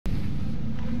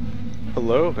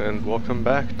Hello and welcome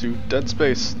back to Dead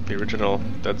Space, the original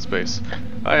Dead Space.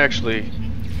 I actually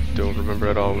don't remember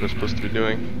at all what I'm supposed to be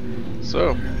doing.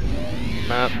 So,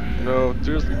 map, no,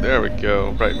 there we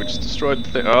go. Right, we just destroyed the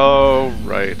thing. Oh,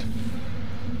 right.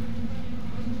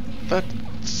 That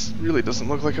really doesn't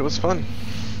look like it was fun.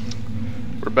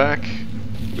 We're back.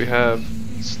 We have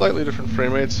slightly different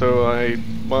frame rate, so I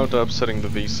wound up setting the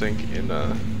VSync in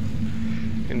the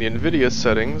NVIDIA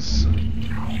settings,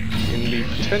 in the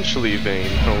potentially vain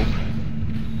hope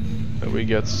that we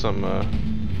get some,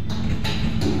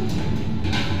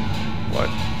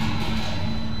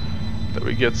 that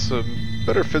we get some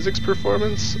better physics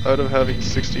performance out of having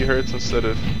 60 Hz instead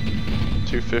of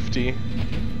 250,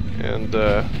 and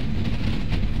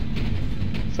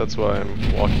that's why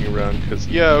I'm walking around, because,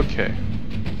 yeah, okay.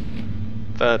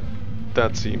 That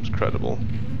seems credible.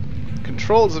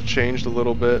 Controls have changed a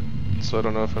little bit, so I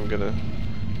don't know if I'm gonna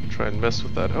try and mess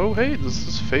with that. Oh, hey, does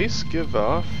this face give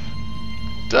off?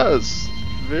 It does!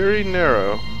 Very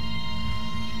narrow.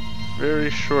 Very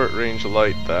short range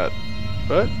light, that.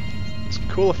 But it's a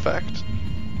cool effect.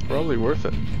 Probably worth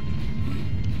it.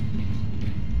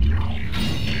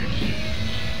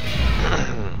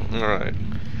 Alright.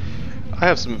 I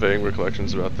have some vague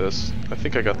recollections about this. I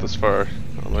think I got this far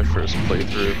on my first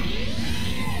playthrough.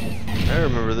 I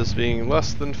remember this being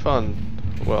less than fun.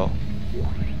 Well,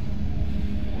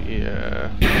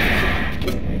 yeah.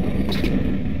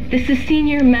 This is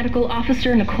Senior Medical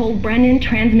Officer Nicole Brennan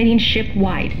transmitting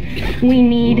ship-wide. We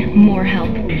need more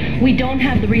help. We don't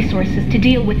have the resources to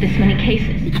deal with this many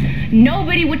cases.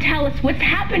 Nobody would tell us what's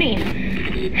happening.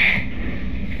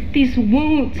 These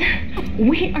wounds,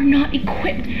 we are not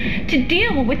equipped to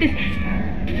deal with this.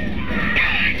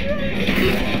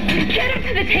 Get him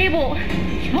to the table.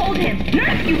 Hold him.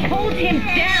 Nurse, you hold him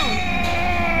down.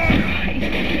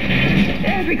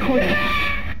 Every quarter.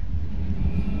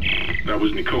 That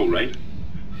was Nicole, right?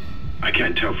 I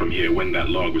can't tell from here when that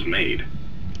log was made.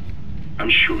 I'm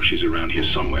sure she's around here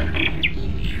somewhere.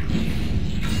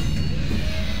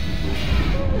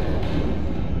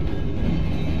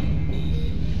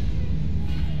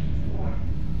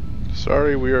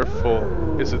 Sorry, we are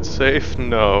full. Is it safe?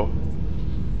 No.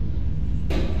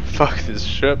 Fuck this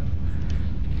ship.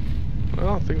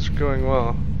 Well, things are going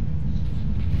well.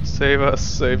 Save us,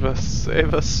 save us,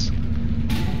 save us.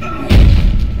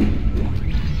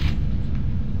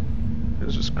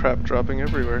 There's just crap dropping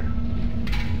everywhere.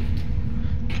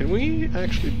 Can we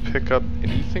actually pick up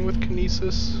anything with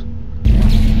kinesis?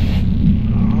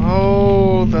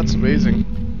 Oh, that's amazing.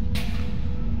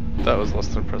 That was less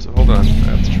than impressive. Hold on,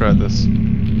 I have to try this.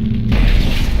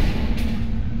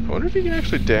 I wonder if you can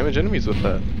actually damage enemies with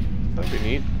that. That'd be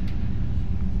neat.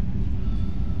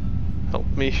 Help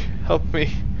me, help me.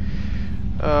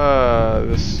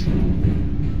 This...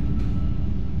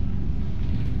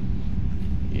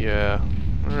 Yeah,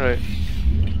 alright.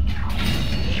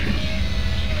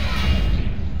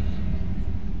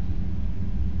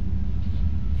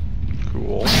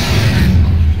 Cool.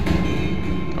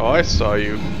 Oh, I saw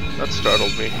you. That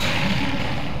startled me.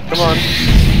 Come on.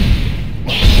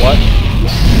 What?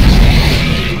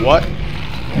 What?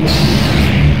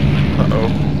 Uh-oh.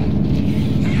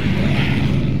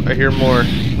 I hear more.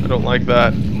 I don't like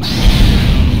that.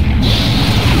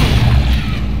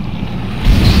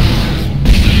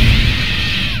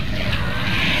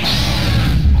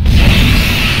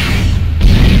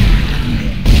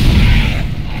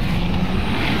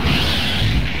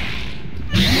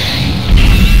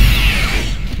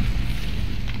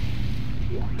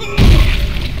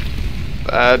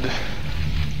 Bad.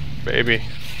 Baby.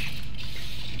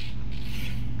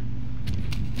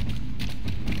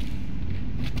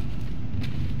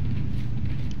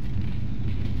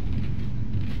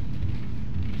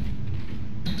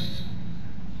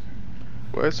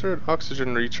 Why is there an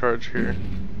oxygen recharge here?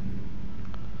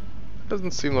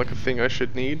 Doesn't seem like a thing I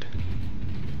should need.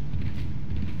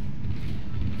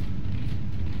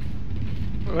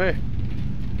 Oh hey.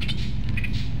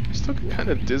 I still get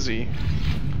kinda dizzy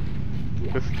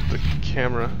with the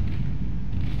camera.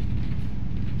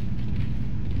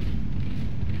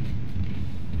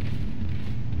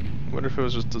 I wonder if it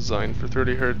was just designed for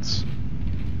 30 Hz.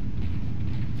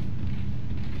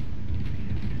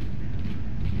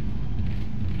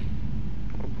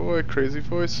 Oh boy, crazy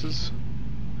voices.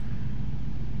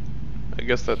 I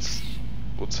guess that's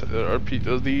what's RP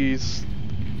does these.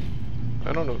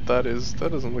 I don't know what that is.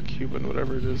 That doesn't look human,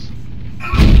 whatever it is.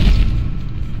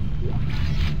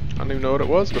 I don't even know what it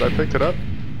was, but I picked it up.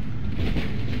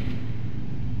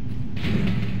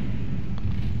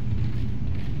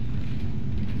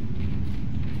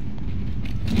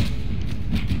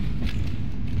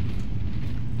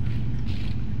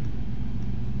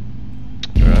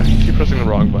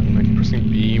 wrong button. I keep pressing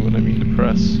B when I mean to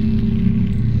press.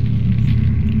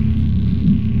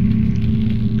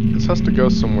 This has to go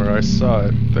somewhere. I saw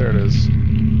it. There it is.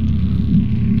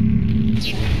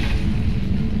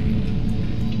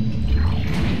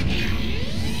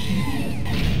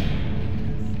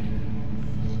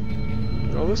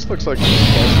 Oh, this looks like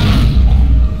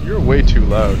you're way too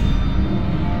loud.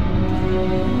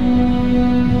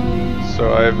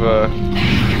 So I've,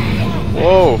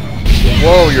 whoa!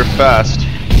 Whoa, you're fast.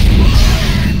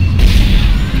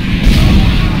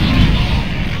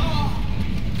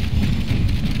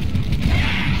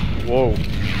 Whoa.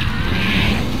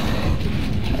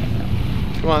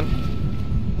 Come on.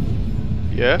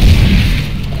 Yeah?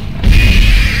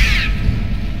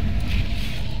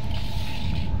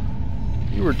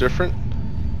 You were different.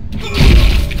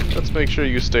 Let's make sure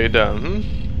you stay down,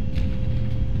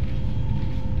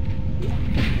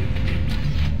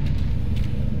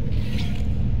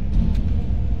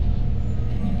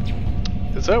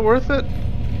 Is that worth it?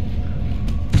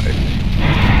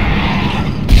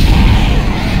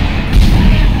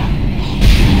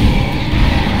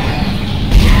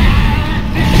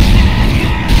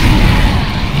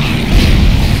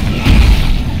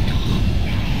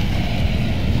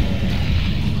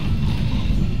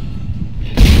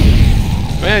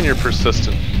 Man, you're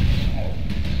persistent.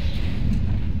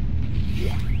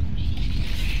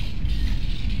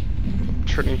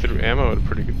 Churning through ammo at a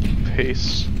pretty good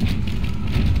pace.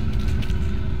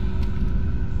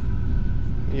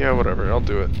 Yeah, whatever, I'll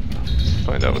do it. Let's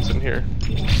find out what's in here.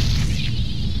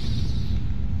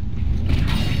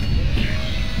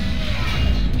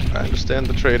 I understand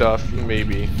the trade-off,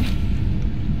 maybe.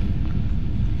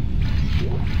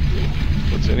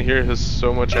 What's in here has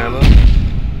so much ammo.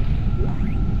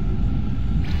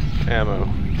 Ammo.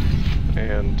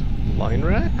 And line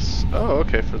racks? Oh,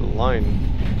 okay, for the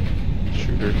line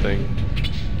shooter thing.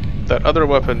 That other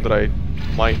weapon that I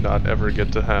might not ever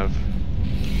get to have.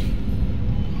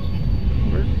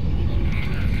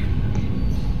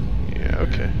 Yeah,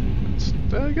 okay.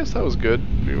 I guess that was good.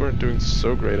 We weren't doing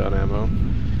so great on ammo.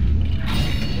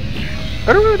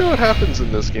 I don't really know what happens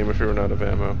in this game if we run out of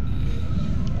ammo.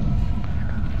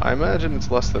 I imagine it's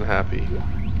less than happy.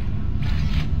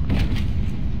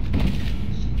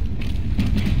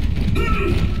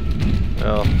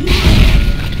 Well.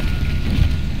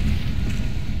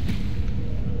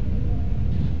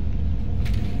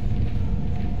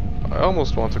 I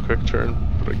almost want a quick turn,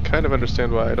 but I kind of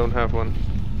understand why I don't have one.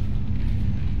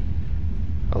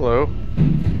 Hello.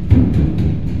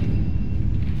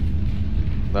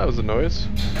 That was a noise.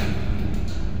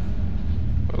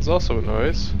 That was also a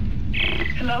noise.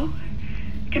 Hello?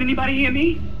 Can anybody hear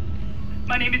me?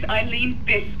 My name is Eileen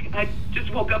Fisk. I just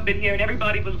woke up in here and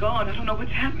everybody was gone. I don't know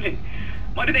what's happening.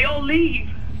 Why did they all leave?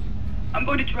 I'm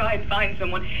going to try and find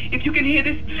someone. If you can hear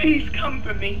this, please come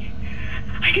for me.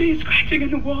 I can hear scratching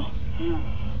in the wall.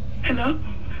 Hello?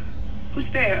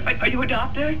 Who's there? Are you a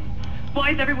doctor?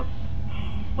 Why is everyone...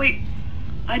 Wait,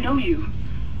 I know you.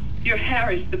 You're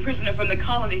Harris, the prisoner from the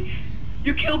colony.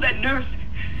 You killed that nurse.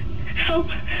 Help!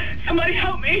 Somebody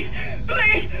help me!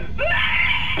 Please!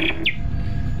 Please!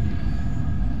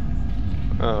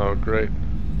 Oh, great.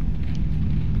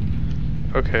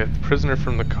 Okay, the prisoner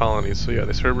from the colony. So yeah,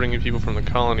 they started bringing people from the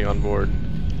colony on board.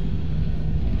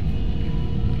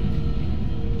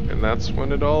 And that's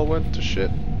when it all went to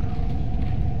shit.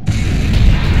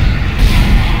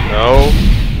 No.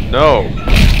 No.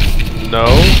 No.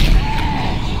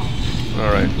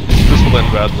 Alright, this will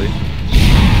end badly.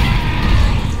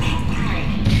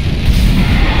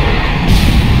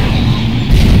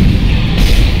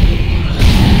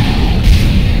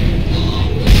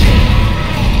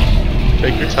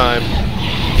 Take your time.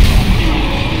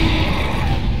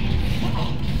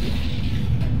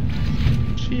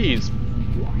 Jeez.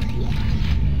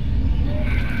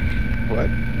 What?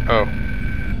 Oh.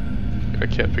 I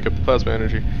can't pick up the plasma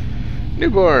energy.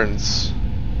 Newborns!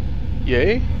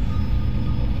 Yay?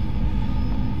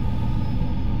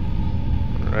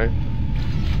 Alright.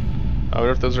 I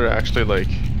wonder if those are actually like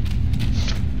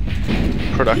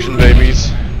production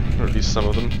babies, or at least some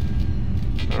of them.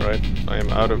 Alright, I am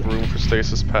out of room for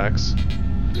stasis packs.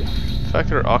 The fact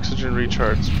that our oxygen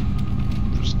recharges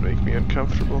just make me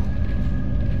uncomfortable.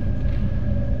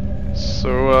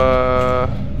 So,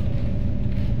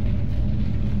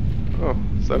 oh,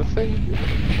 is that a thing?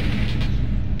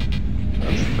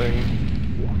 That's a thing.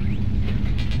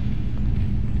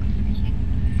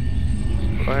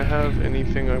 Do I have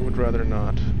anything I would rather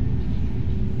not?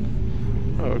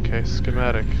 Oh, okay,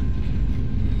 schematic.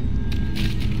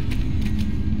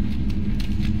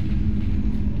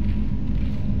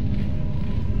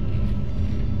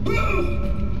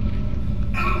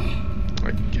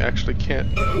 I actually can't.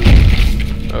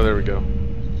 Oh, there we go.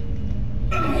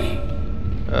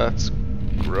 That's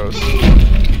gross.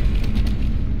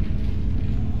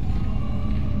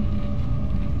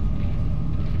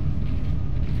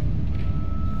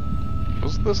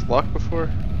 Wasn't this locked before?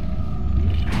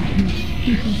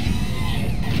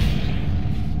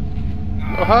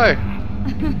 Oh, hi!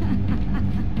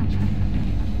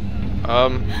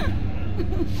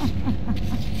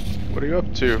 What are you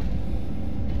up to?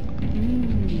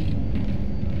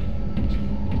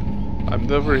 I'm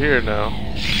over here now.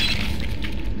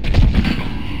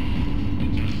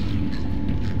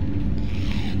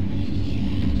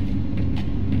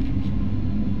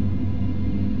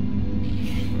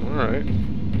 Alright.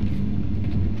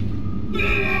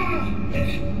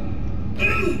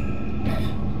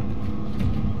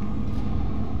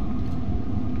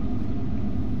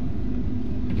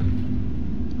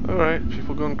 Alright,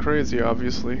 people going crazy,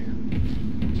 obviously.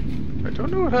 I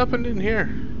don't know what happened in here.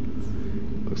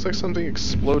 Looks like something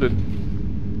exploded.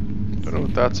 Don't know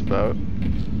what that's about.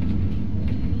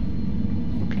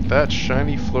 Look at that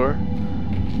shiny floor,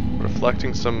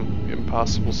 reflecting some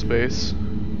impossible space.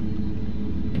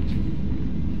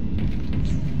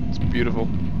 It's beautiful.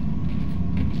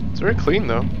 It's very clean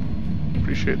though.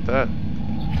 Appreciate that.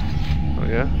 Oh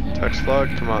yeah? Text log?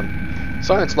 Come on.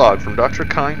 Science log from Dr.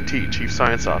 Kyne T, Chief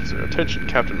Science Officer. Attention,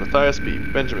 Captain Matthias B.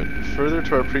 Benjamin. Further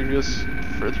to our previous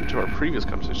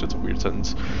conversation, that's a weird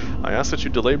sentence. I ask that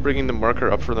you delay bringing the marker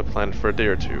up from the planet for a day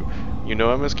or two. You know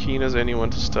I'm as keen as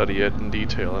anyone to study it in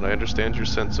detail, and I understand your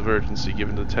sense of urgency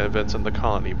given the events in the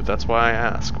colony, but that's why I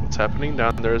ask. What's happening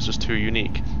down there is just too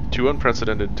unique, too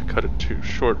unprecedented to cut it too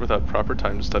short without proper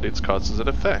time to study its causes and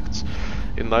effects.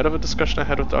 In light of a discussion I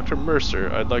had with Dr.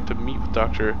 Mercer, I'd like to meet with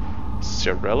Dr.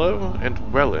 Ciarello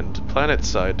and Welland, planet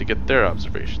side, to get their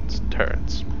observations.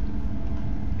 Terrence.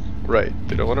 Right,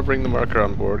 they don't want to bring the marker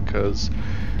on board because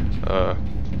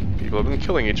people have been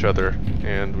killing each other,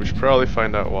 and we should probably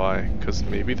find out why, because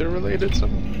maybe they're related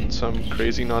some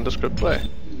crazy nondescript way.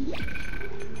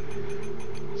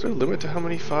 Is there a limit to how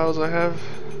many files I have?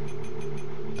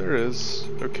 There is.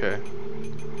 Okay.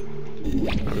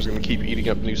 I'm just going to keep eating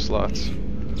up new slots.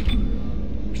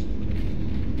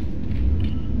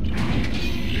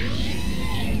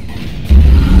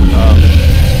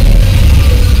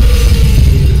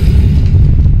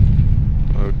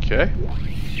 Okay.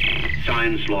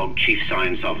 Science log, Chief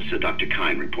Science Officer Dr.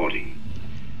 Kyne reporting.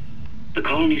 The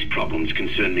colony's problems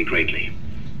concern me greatly.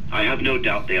 I have no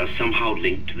doubt they are somehow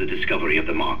linked to the discovery of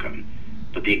the marker,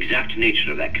 but the exact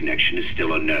nature of that connection is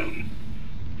still unknown.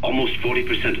 Almost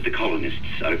 40% of the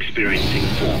colonists are experiencing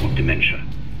a form of dementia.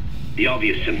 The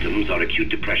obvious symptoms are acute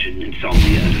depression,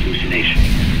 insomnia, and hallucination.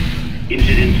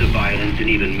 Incidents of violence and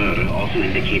even murder also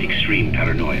indicate extreme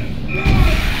paranoia.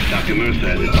 Dr. Mercer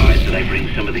has advised that I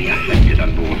bring some of the affected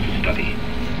on board for study.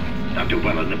 Dr.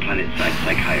 Welland, the planet-side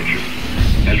psychiatrist,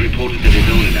 has reported that his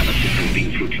own analysis has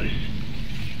been fruitless.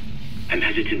 I'm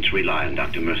hesitant to rely on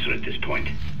Dr. Mercer at this point,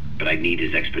 but I need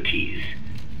his expertise.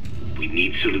 We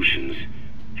need solutions,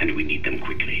 and we need them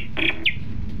quickly.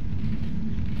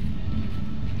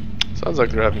 Sounds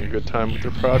like they're having a good time with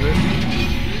their project.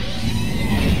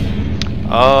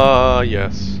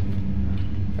 Yes.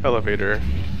 Elevator.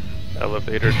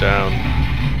 Elevator down.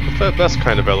 The best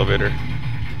kind of elevator.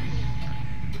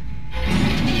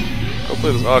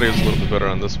 Hopefully this audio is a little bit better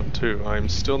on this one too. I'm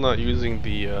still not using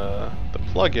the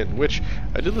plugin, which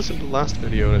I did listen to the last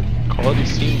video and quality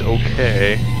seemed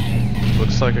okay.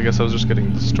 Looks like I guess I was just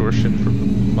getting distortion from the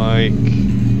mic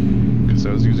because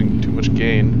I was using too much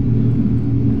gain.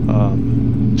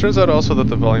 Turns out also that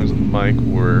the volumes of the mic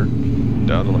were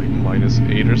down to like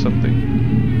 -8 or something.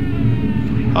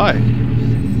 Hi.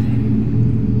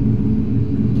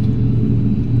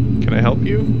 Can I help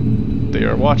you? They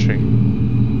are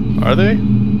watching. Are they?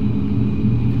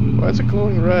 Why is it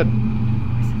glowing red?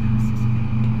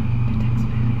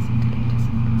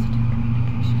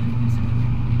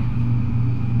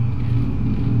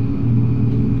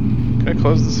 Can I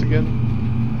close this again?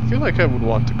 I feel like I would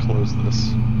want to close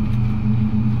this.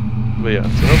 But yeah,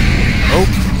 so oh.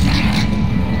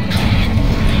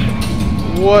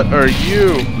 What are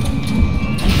you?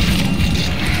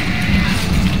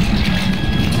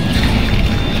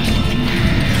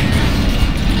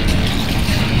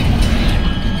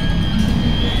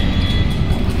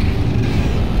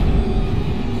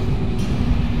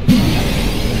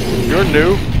 You're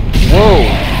new? Whoa!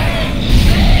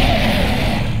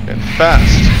 And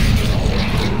fast.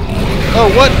 Oh,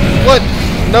 what? What?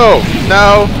 No!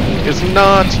 Now is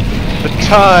not the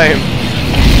time!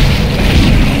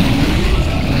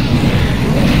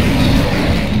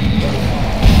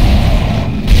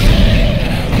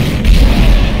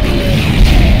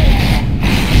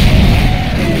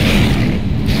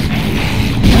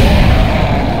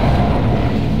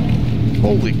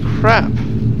 Holy crap!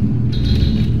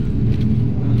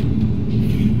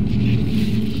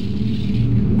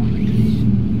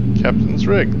 Captain's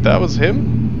rig. That was him?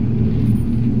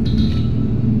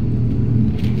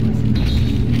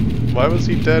 Why was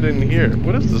he dead in here?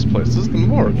 What is this place? This is the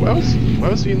morgue. Why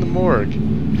was he in the morgue?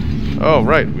 Oh,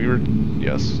 right. We were...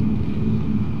 Yes.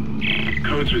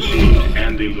 Codes received,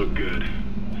 and they look good.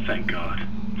 Thank God.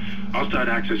 I'll start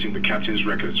accessing the captain's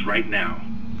records right now.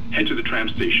 Head to the tram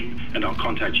station, and I'll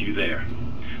contact you there.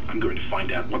 I'm going to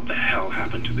find out what the hell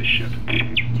happened to this ship.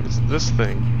 What's this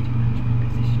thing?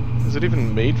 Is it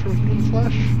even made from human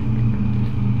flesh?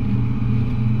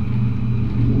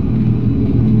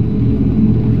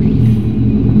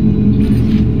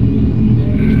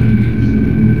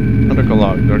 Medical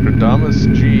log. Dr. Damas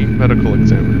G. Medical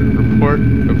Examiner. Report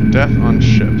of death on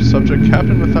ship. Subject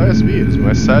Captain Matthias V. It is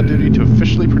my sad duty to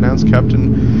officially pronounce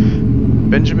Captain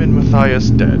Benjamin Matthias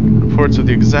dead. Reports of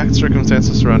the exact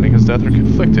circumstances surrounding his death are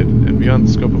conflicted and beyond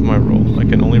the scope of my role. I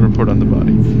can only report on the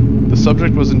body. The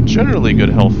subject was in generally good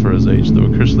health for his age, though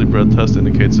a cursory blood test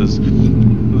indicates his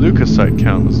leukocyte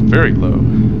count was very low,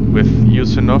 with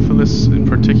eosinophilus in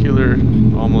particular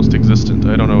almost existent.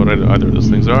 I don't know what either of those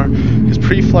things are. His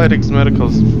pre-flight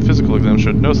physical exam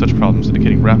showed no such problems,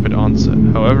 indicating rapid onset.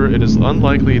 However, it is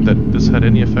unlikely that this had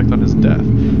any effect on his death.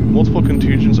 Multiple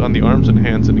contusions on the arms and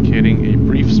hands indicating a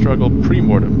brief struggle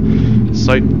pre-mortem.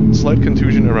 Slight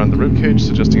contusion around the ribcage,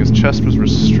 suggesting his chest was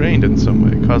restrained in some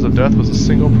way. Cause of death was a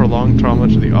single prolonged trauma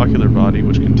to the ocular body,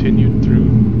 which continued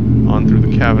on through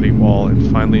the cavity wall and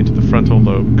finally into the frontal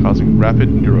lobe, causing rapid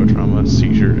neurotrauma,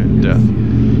 seizure, and death.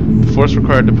 The force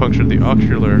required to puncture the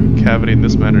ocular cavity in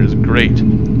this manner is great,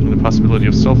 and the possibility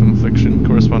of self-infliction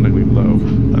correspondingly low.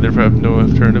 I therefore have no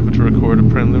alternative but to record a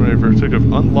preliminary verdict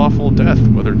of unlawful death,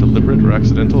 whether deliberate or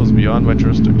accidental is beyond my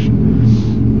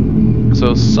jurisdiction.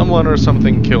 So someone or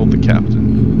something killed the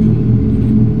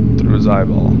captain through his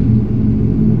eyeball.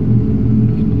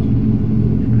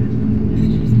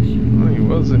 Well, he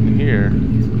wasn't here.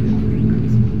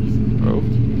 Oh.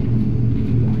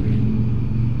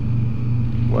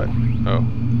 What? Oh.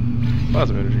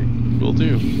 Plasma energy. Will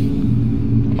do.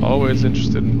 Always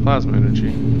interested in plasma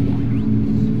energy.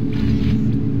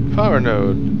 Power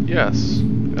node. Yes.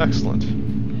 Excellent.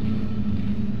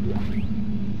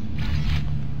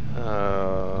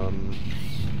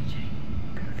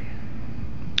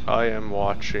 I am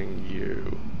watching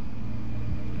you.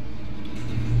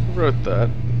 Who wrote that?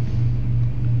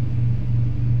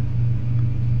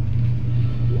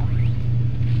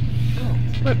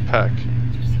 Med pack.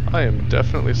 I am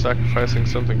definitely sacrificing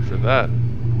something for that.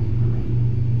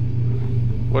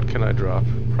 What can I drop?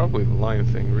 Probably the line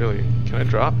thing, really. Can I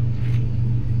drop?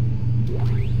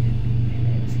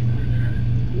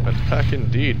 Med pack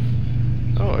indeed.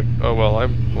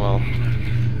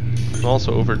 I'm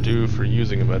also overdue for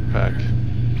using a med pack.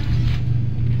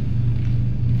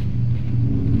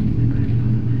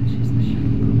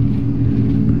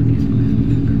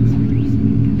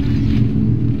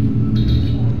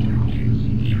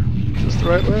 Is this the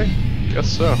right way? Guess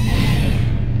so.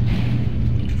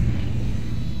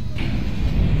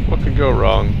 What could go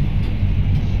wrong?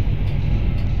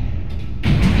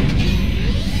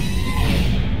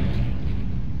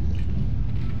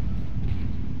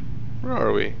 Where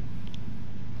are we?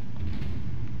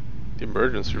 The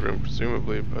emergency room,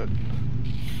 presumably, but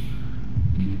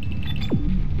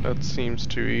that seems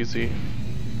too easy.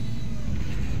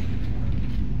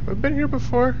 Have I been here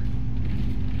before?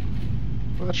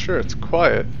 I'm not sure. It's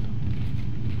quiet,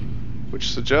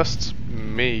 which suggests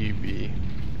maybe.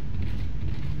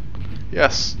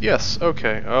 Yes,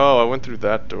 okay. Oh, I went through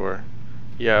that door.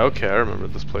 Yeah, okay, I remember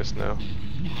this place now.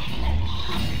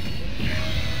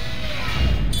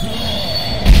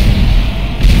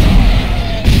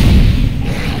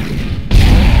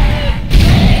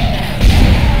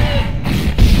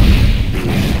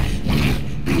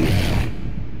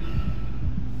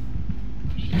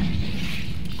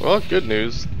 Well, good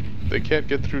news. They can't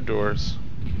get through doors.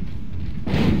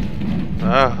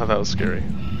 Ah, that was scary.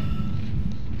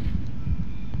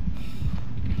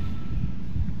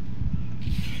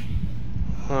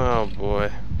 Oh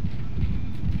boy.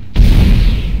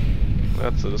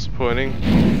 That's disappointing.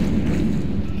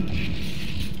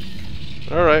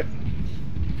 Alright.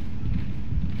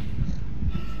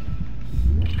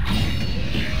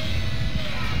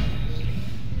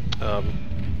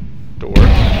 Door.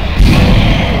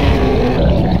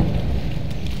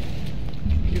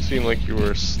 You seem like you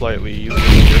were slightly easier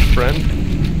than your friend.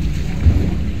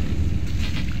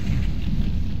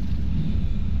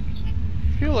 I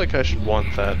feel like I should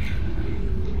want that.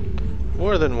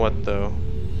 More than what, though?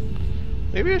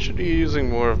 Maybe I should be using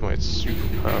more of my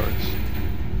superpowers.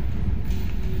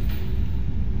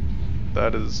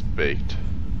 That is baked.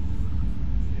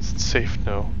 Is it safe?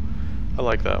 No. I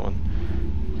like that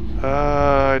one.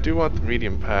 I do want the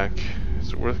medium pack.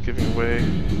 Is it worth giving away?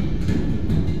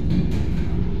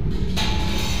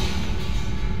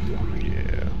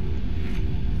 Yeah.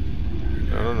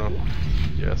 I don't know.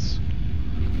 Yes.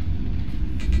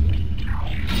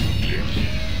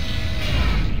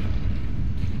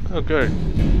 Okay.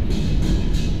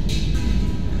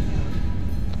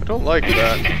 I don't like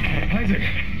that. Isaac!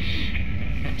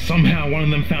 Somehow one of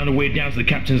them found a way down to the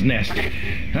captain's nest.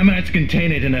 I managed to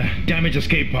contain it in a damaged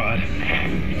escape pod.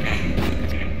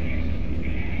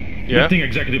 Yeah? Lifting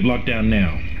executive lockdown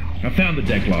now. I found the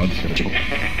deck logs.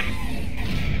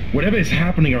 Whatever is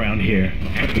happening around here,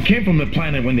 it came from the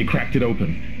planet when they cracked it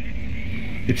open.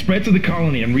 It spread to the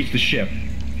colony and reached the ship.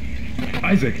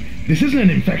 Isaac, this isn't an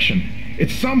infection.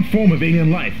 It's some form of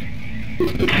alien life.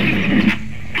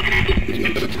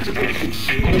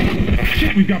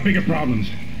 Shit, we've got bigger problems.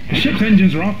 The ship's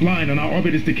engines are offline and our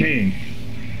orbit is decaying.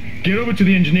 Get over to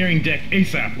the engineering deck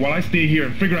ASAP while I stay here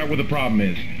and figure out what the problem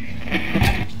is.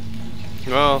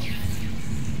 Well,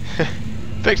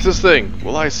 fix this thing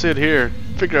while I sit here,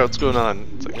 figure out what's going on.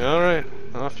 It's like, alright,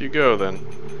 off you go then.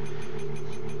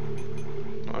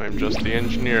 I'm just the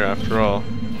engineer after all.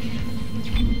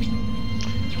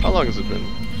 How long has it been?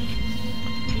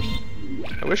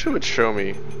 I wish it would show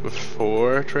me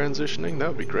before transitioning, that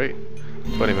would be great.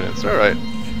 20 minutes, alright.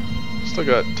 Still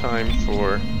got time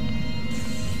for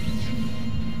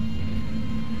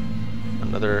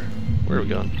another... where are we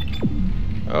going?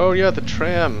 Oh yeah, the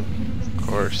tram, of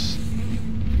course.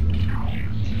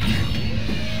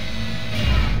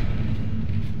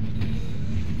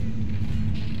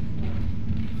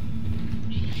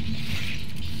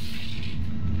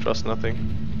 Trust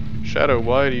nothing. Shadow,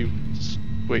 why do you...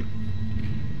 wait.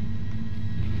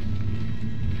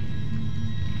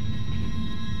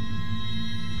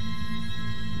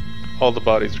 All the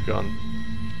bodies are gone.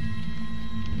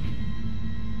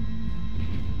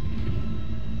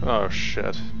 Oh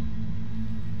shit.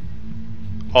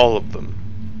 All of them.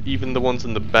 Even the ones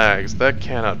in the bags. That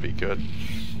cannot be good.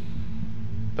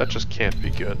 That just can't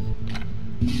be good.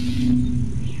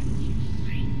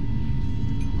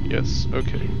 Yes,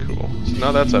 okay, cool. So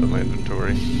now that's out of my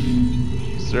inventory.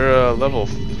 Is there a level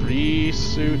 3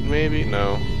 suit maybe?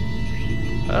 No.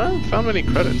 I haven't found many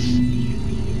credits.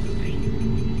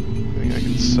 Anything I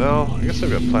can sell? I guess I've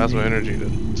got plasma energy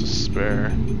to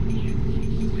spare.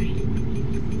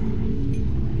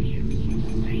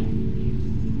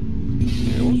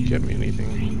 Yeah, it won't get me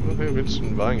anything. What I'm interested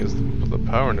in buying is the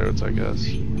power nodes, I guess.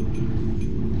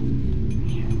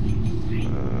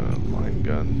 Line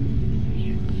gun.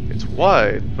 It's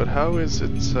wide, but how is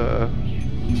it,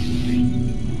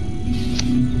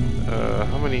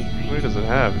 how many does it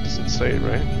have? It doesn't say it,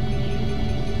 right?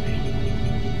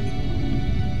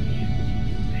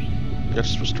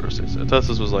 Just restore states. I thought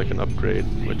this was like an upgrade,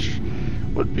 which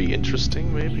would be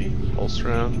interesting, maybe. Pulse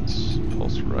rounds,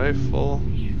 pulse rifle.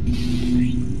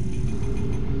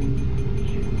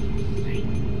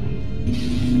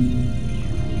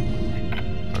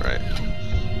 Alright.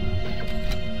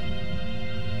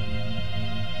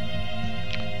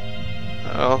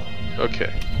 Well,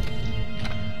 okay.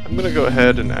 I'm gonna go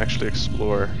ahead and actually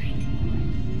explore.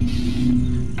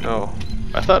 Oh,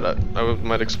 I thought I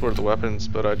might explore the weapons,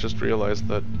 but I just realized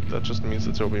that that just means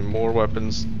that there will be more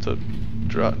weapons to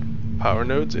drop power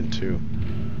nodes into,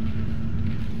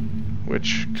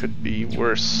 which could be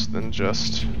worse than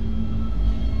just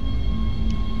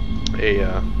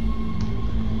a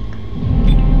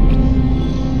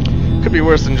could be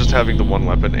worse than just having the one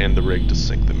weapon and the rig to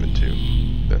sink them into.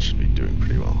 That should be doing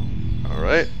pretty well.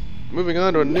 Alright, moving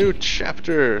on to a new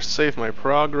chapter. Save my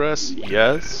progress.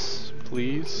 Yes,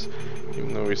 please.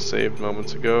 Even though we saved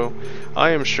moments ago.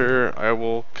 I am sure I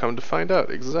will come to find out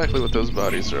exactly what those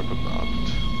bodies are up about.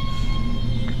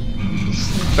 This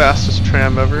is the fastest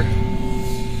tram ever.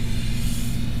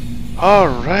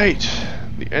 Alright,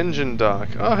 the engine dock.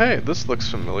 Oh hey, this looks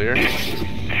familiar.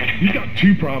 We've got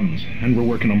two problems, and we're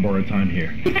working on borrowed time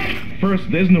here. First,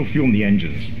 there's no fuel in the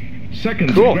engines.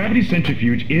 Second, cool. The gravity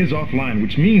centrifuge is offline,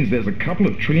 which means there's a couple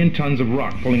of trillion tons of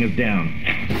rock pulling us down.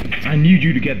 I need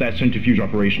you to get that centrifuge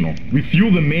operational.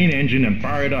 Refuel the main engine and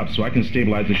fire it up so I can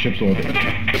stabilize the ship's orbit.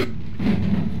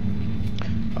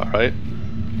 Alright.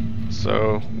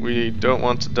 So, we don't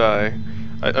want to die.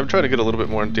 I'm trying to get a little bit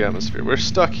more into the atmosphere. We're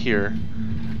stuck here.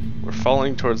 We're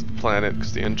falling towards the planet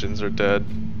because the engines are dead.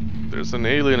 There's an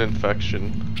alien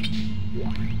infection.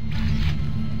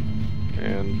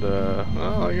 And,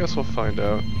 well, I guess we'll find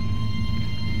out.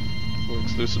 We'll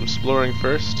do some exploring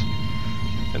first,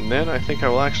 and then I think I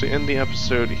will actually end the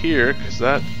episode here, because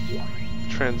that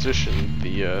transition,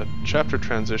 the chapter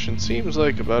transition, seems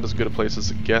like about as good a place as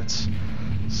it gets.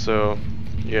 So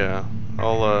yeah,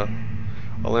 I'll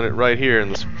end it right here in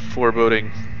this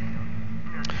foreboding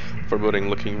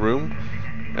looking room.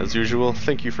 As usual,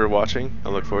 thank you for watching. I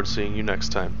look forward to seeing you next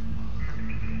time.